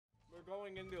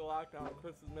going into a lockdown.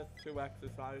 Chris has missed 2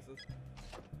 exercises.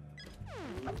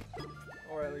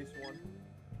 Or at least 1.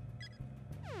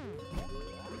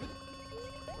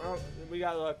 Well, we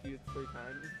got lucky, it's 3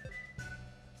 times.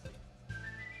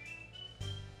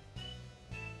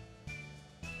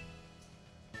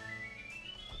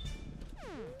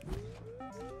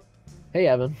 Hey,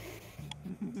 Evan.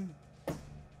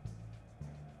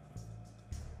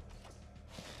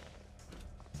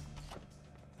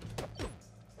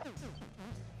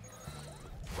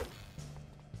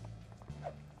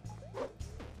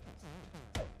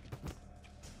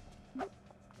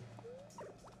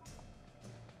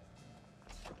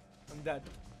 I'm dead.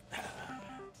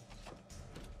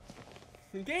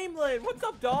 Gameland, what's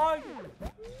up, dog?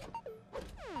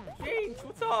 James,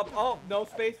 what's up? Oh, no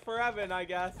space for Evan, I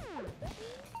guess.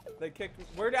 They kicked me.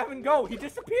 Where'd Evan go? He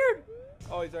disappeared.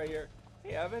 Oh, he's right here.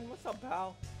 Hey, Evan, what's up,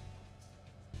 pal?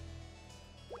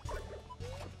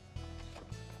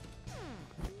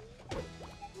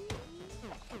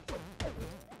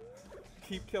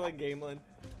 Keep killing Gameland.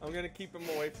 I'm gonna keep him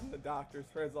away from the doctors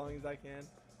for as long as I can.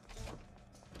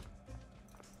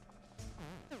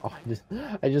 Oh,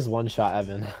 I just one-shot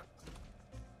Evan.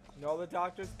 No, the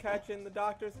doctor's catching. The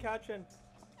doctor's catching.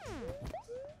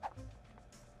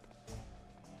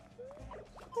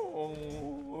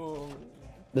 Oh,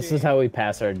 This is how we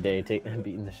pass our day,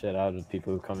 beating the shit out of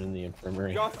people who come in the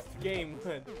infirmary. just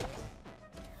Gameland.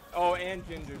 Oh, and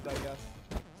Gingers, I guess.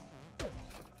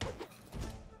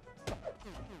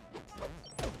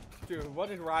 Dude, what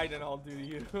did Raiden all do to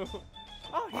you?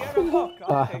 Oh, he had a hook.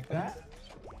 I'll take that.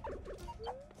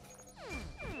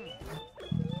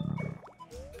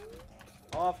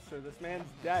 Officer, this man's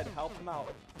dead. Help him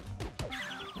out.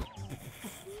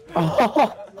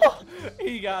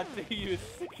 He got to use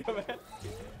sick of it.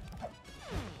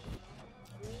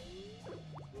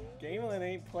 Gameland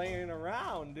ain't playing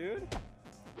around, dude.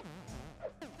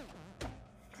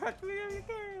 Catch me if you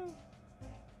can.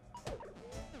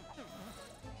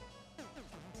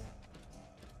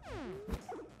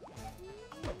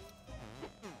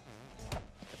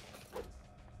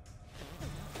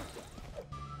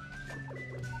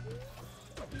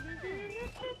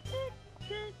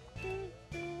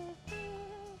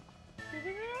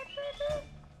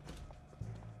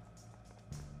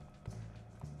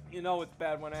 You know it's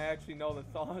bad when I actually know the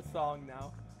song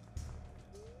now.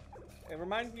 It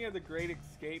reminds me of the Great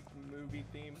Escape movie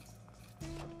theme.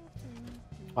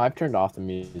 I've turned off the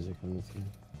music on this game.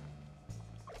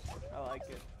 I like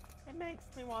it. It makes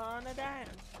me wanna dance.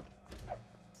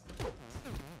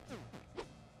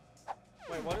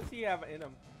 Wait, what does he have in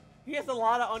him? He has a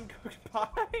lot of uncooked pie.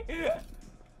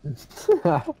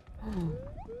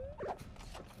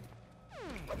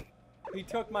 He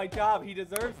took my job. He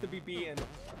deserves to be beaten.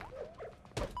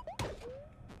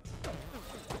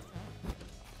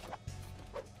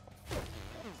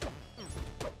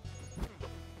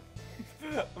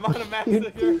 I'm on a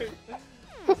massacre.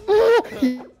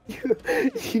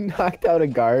 You knocked out a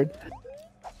guard.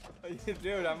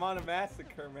 Dude, I'm on a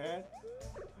massacre, man.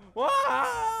 Wah!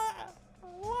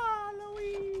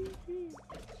 Waluigi!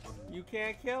 You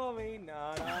can't kill me.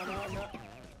 No, no, no, no.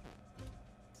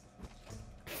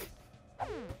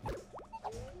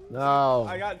 No.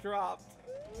 I got dropped.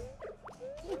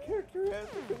 My character has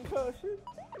a concussion.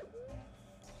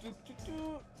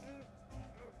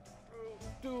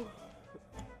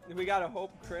 We gotta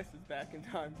hope Chris is back in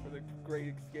time for the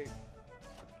Great Escape.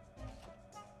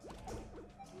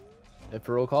 If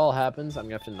a roll call happens, I'm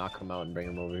gonna have to knock him out and bring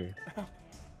him over here.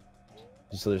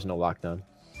 Just so there's no lockdown.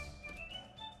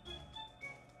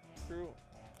 True.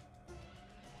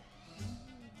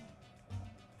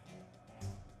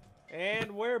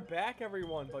 And we're back,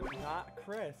 everyone, but not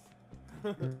Chris.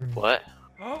 What?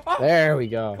 Oh, There we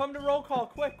go. come to roll call,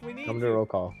 quick! We need Come you. to roll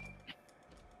call.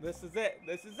 This is it.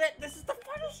 This is it. This is the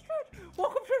final stretch.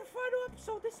 Welcome to the final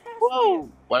episode. This has Whoa! to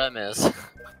be What I miss?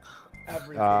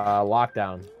 everything.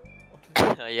 Lockdown.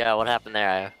 Yeah, what happened there?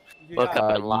 I You woke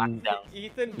got- up in lockdown.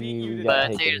 Ethan beat you to got But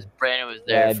death. taken. dude, Brandon was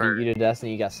Yeah, there I for. beat you to death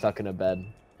and you got stuck in a bed,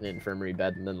 an infirmary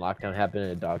bed, and then lockdown happened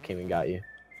and a dog came and got you.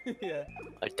 Yeah.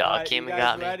 A dog Alright, came you and guys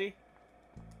got me. ready?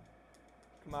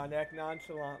 Come on, act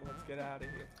nonchalant. Let's get out of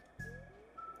here.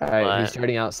 Alright, But- who's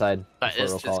starting outside? But before is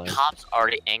roll this call in? cop's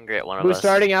already angry at one of Who's us?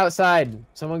 starting outside?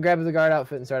 Someone grab the guard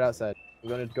outfit and start outside. I'm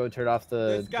gonna go turn off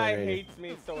the This guy generator. hates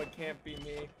me, so it can't be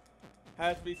me.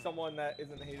 Has to be someone that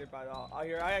isn't hated by all. I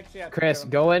actually have Chris, to get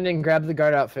him. go in and grab the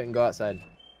guard outfit and go outside.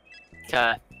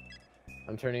 Okay.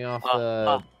 I'm turning off Oh,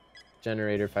 the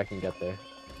generator if I can get there.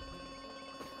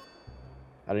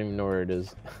 I don't even know where it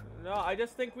is. No, I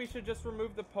just think we should just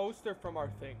remove the poster from our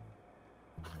thing.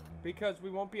 Because we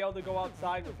won't be able to go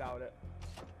outside without it.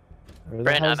 Where the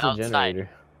Brandon, hell's I'm the outside. generator?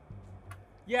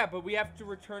 Yeah, but we have to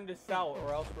return to cell,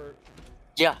 or else we're.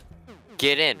 Yeah.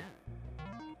 Get in.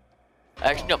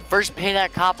 Actually, no. First pay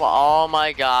that cop. Oh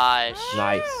my gosh.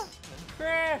 Nice.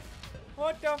 Chris,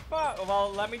 what the fuck?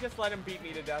 Well, let me just let him beat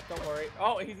me to death. Don't worry.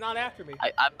 Oh, he's not after me.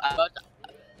 I'm about to...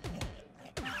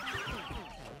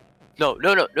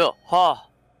 No. Huh.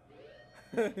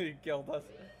 He killed us.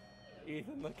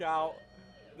 Ethan, look out.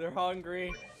 They're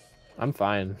hungry. I'm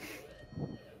fine.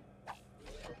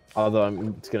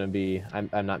 Although it's gonna be, I'm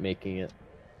not making it.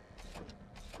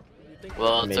 You think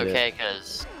Well, I it's made it. okay,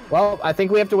 cause. Well, I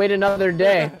think we have to wait another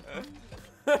day.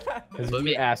 Because Let you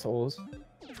me- assholes.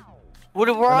 What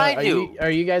did Oh, no, I are do?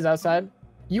 Are you guys outside?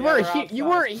 You Yeah, weren't we're here. You outside.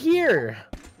 weren't here.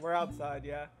 We're outside,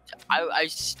 yeah.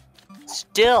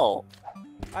 Still.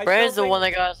 I Brandon's still the one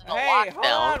think- that got us in the Hey, hold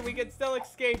lockdown. on. We can still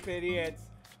escape, idiots.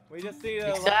 We just need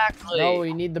to. Exactly. No,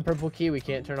 we need the purple key. We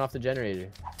can't turn off the generator.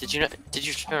 Did you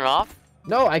turn it off?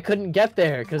 No, I couldn't get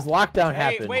there because lockdown Hey,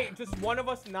 happened. wait. Just one of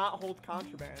us not hold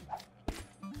contraband.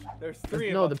 There's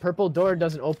three No, of the us. purple door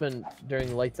doesn't open during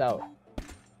the lights out,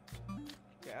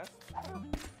 Yes.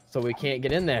 so we can't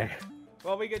get in there.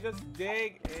 Well, we could just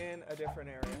dig in a different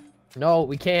area. No,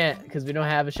 we can't because we don't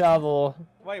have a shovel.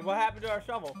 Wait, what happened to our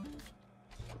shovel?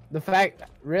 The fact,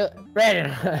 really,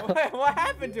 Brandon, What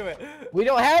happened to it? we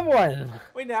don't have one.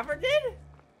 We never did?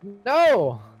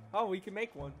 No. Oh, we can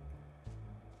make one.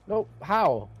 Nope.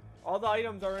 How? All the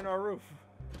items are in our roof.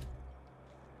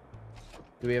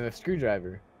 Do we have a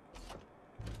screwdriver?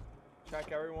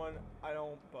 Check everyone. I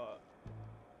don't, but...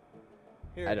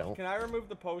 Here, I don't. Can I remove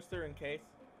the poster in case?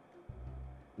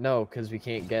 No, because we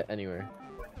can't get anywhere.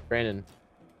 Brandon.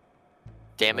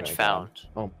 Damage Oh my found.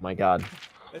 Oh my God.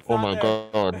 It's Oh not my there.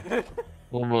 God.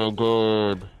 Oh my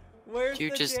God. Where's You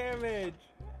the just- damage?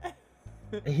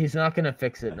 He's not gonna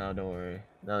fix it now. Don't worry.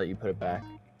 Now that you put it back.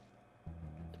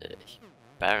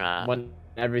 Better not. When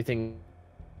everything.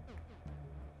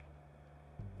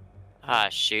 Ah,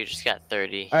 shoot. Just got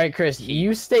 30. All right, Chris.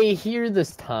 You stay here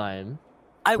this time.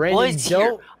 I Brandon, was here.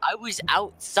 don't- I was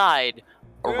outside,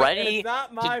 ready. It's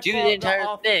not my do the fault entire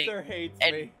officer hates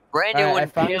and- me. Brandon All right, I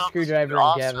wouldn't found pay a off screwdriver the in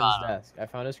off Gavin's spot. desk. I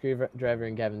found a screwdriver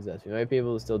in Gavin's desk. We might be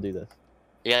able to still do this.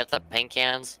 You got the pink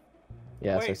cans?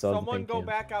 Yes, I Wait, still have the someone pink go cans.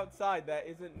 back outside. That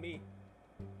isn't me.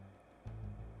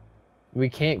 We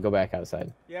can't go back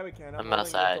outside. Yeah, we can. I'm holding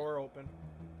outside. the door open.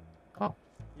 Oh.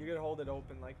 You can hold it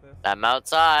open like this. I'm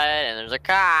outside, and there's a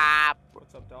cop.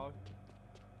 What's up, dog?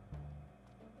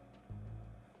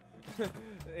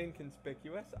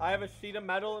 Inconspicuous. I have a sheet of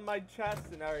metal in my chest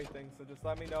and everything, so just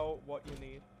let me know what you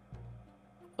need.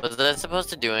 Was that supposed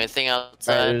to do anything All right,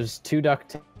 outside? there's 2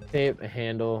 duct tape, a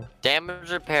handle.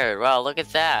 Damage repaired. Wow, look at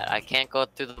that. I can't go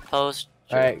through the post.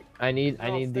 All right, I need No,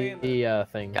 stay the in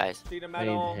thing. Guys, Sheet of I need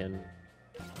metal, the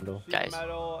handle. sheet guys. of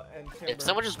metal, and timber. if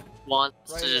someone just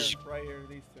wants right to here, just... right here,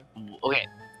 these two. Okay,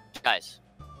 guys.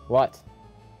 What?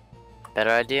 Better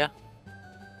idea?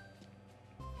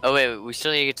 Oh wait, we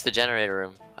still need to get to the generator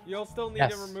room. You'll still need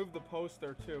Yes. to remove the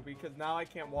poster too, because now I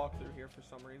can't walk through here for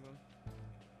some reason.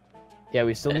 Yeah,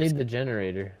 we still Yes. need the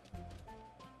generator.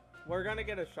 We're gonna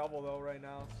get a shovel though right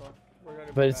now, so we're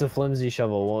gonna. But be it's a back. flimpsy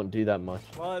shovel. Won't do that much.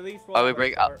 Well, at least. Are we'll we have a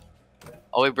break up? start.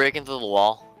 Are we breaking through the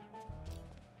wall?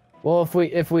 Well,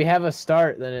 if we have a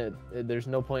start, then there's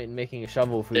no point in making a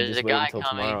shovel if we There's just a wait guy until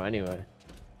coming. tomorrow anyway.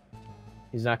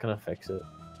 He's not gonna fix it.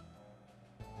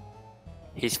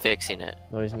 He's fixing it.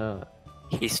 No, he's not.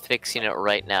 He's fixing it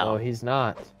right now. No, he's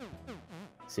not.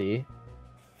 See?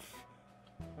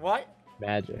 What?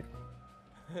 Magic.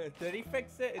 Did he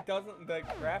fix it? It doesn't. The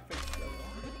graphics.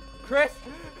 Chris,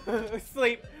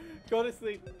 sleep. Go to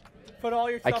sleep. Put all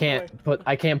your I stuff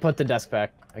can't put the desk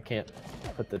back. I can't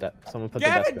put the desk. Someone put the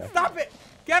Gavin, desk back. stop it!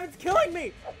 Gavin's killing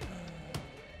me.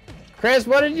 Chris,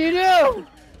 what did you do? I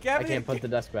Gavin, can't put the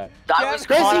desk back. I was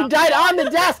Chris, caught you up- died on the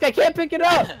desk. I can't pick it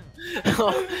up.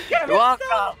 Gavin, You're welcome.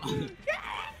 stop.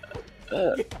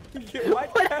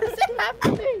 What? What is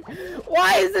happening?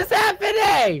 Why is this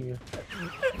happening?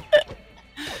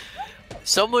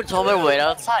 Someone told me to wait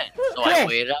outside, so I Chris,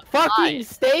 waited fucking outside.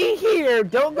 stay here.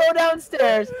 Don't go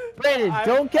downstairs. Brandon,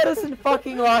 don't get us in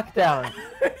fucking lockdown.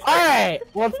 Alright,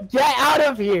 let's get out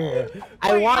of here.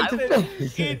 I Wait, want to Ethan,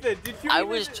 finish. Ethan, did you I even-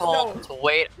 was told no. to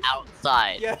wait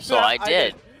outside, Yeah, so I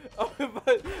did. Oh,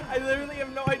 but I literally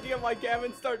have no idea why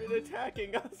Gavin started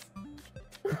attacking us.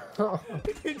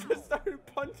 He just started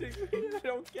punching me, and I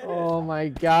don't get it. Oh my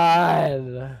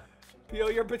god.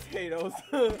 Peel your potatoes.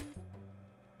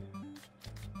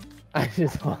 I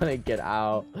just want to get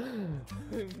out.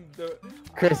 the,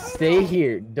 Chris, I don't stay know.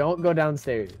 here. Don't go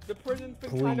downstairs. The prison's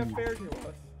been kind of Please. fair to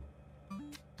us.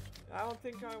 I don't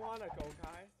think I want to go,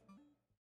 guys.